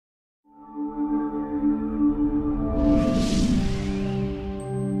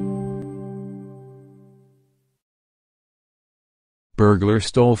Burglar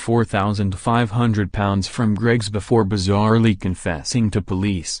stole £4,500 from Greggs before bizarrely confessing to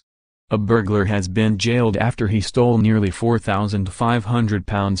police. A burglar has been jailed after he stole nearly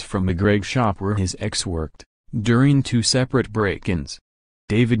 £4,500 from a Greggs shop where his ex worked, during 2 separate break-ins.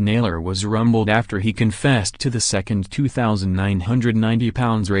 David Naylor was rumbled after he confessed to the second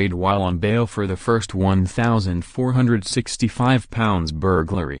 £2,990 raid while on bail for the first £1,465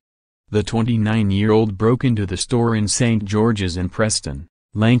 burglary. The 29-year-old broke into the store in St. George's in Preston,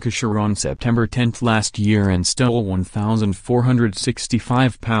 Lancashire on September 10 last year and stole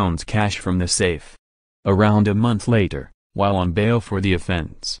 £1,465 cash from the safe. Around a month later, while on bail for the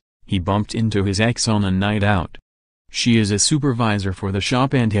offense, he bumped into his ex on a night out. She is a supervisor for the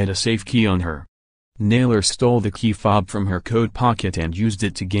shop and had a safe key on her. Naylor stole the key fob from her coat pocket and used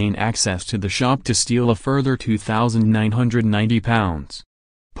it to gain access to the shop to steal a further £2,990.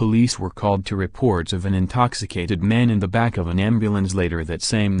 Police were called to reports of an intoxicated man in the back of an ambulance later that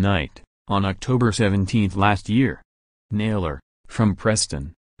same night, on October 17 last year. Naylor, from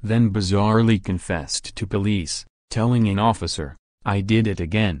Preston, then bizarrely confessed to police, telling an officer, "I did it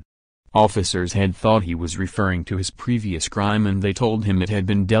again." Officers had thought he was referring to his previous crime and they told him it had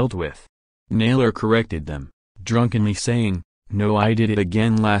been dealt with. Naylor corrected them, drunkenly saying, "No, I did it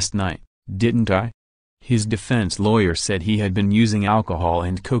again last night, didn't I?" His defense lawyer said he had been using alcohol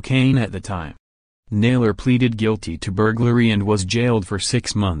and cocaine at the time. Naylor pleaded guilty to burglary and was jailed for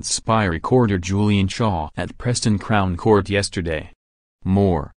 6 months by recorder Julian Shaw at Preston Crown Court yesterday.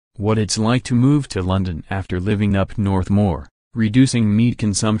 More, what it's like to move to London after living up north. More, reducing meat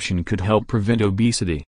consumption could help prevent obesity.